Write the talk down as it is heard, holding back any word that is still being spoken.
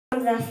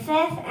from the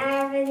Fifth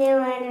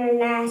Avenue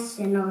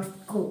International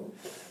School.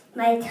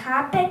 My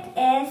topic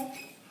is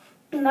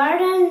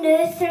Martin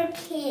Luther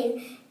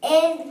King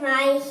is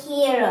my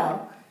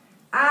hero.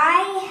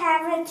 I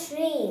have a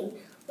dream.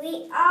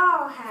 We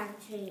all have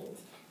dreams.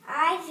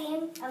 I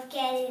dream of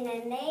getting a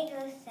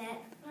Lego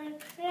set for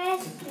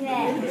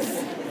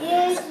Christmas.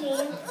 You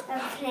dream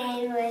of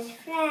playing with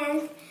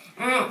friends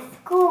at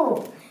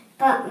school.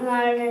 But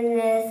Martin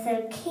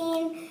Luther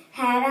King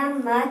had a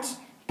much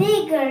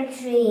bigger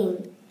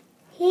dream.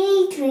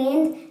 He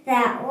dreamed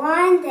that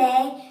one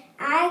day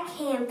I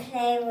can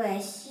play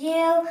with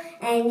you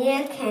and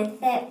you can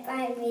sit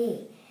by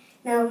me.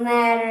 No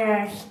matter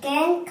our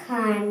skin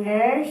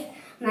colors,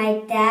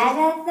 my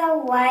dad is a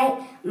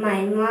white,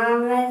 my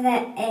mom is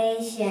an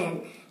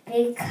Asian.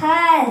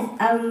 Because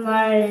of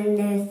Martin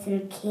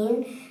Luther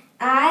King,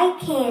 I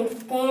can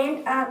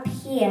stand up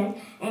here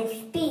and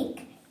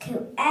speak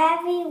to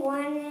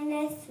everyone in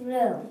this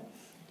room.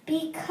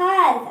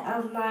 Because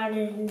of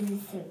Martin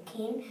Luther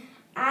King,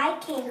 I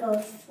can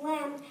go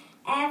swim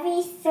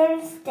every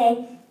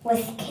Thursday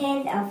with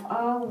kids of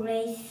all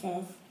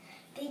races.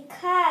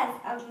 Because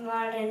of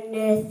Martin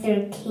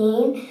Luther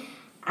King,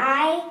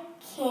 I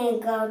can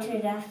go to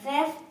the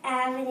Fifth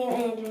Avenue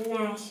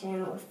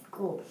International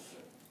School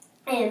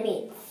and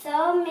meet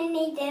so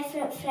many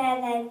different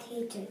friends and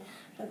teachers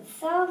from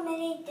so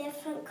many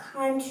different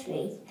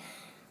countries.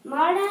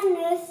 Martin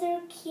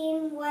Luther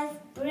King was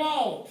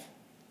brave.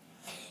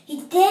 He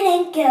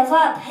didn't give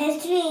up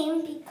his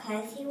dream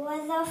because he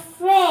was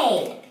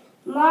afraid.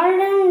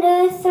 Martin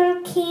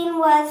Luther King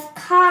was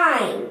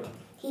kind.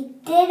 He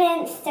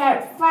didn't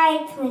start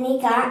fights when he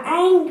got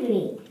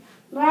angry.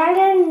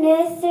 Martin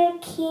Luther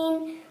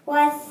King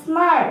was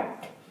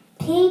smart.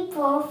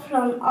 People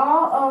from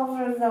all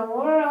over the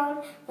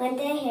world went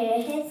to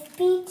hear his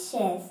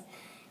speeches.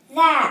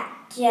 That,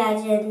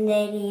 judges,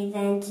 ladies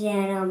and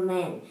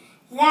gentlemen,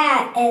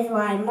 that is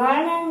why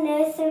Martin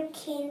Luther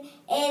King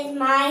is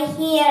my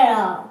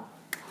hero.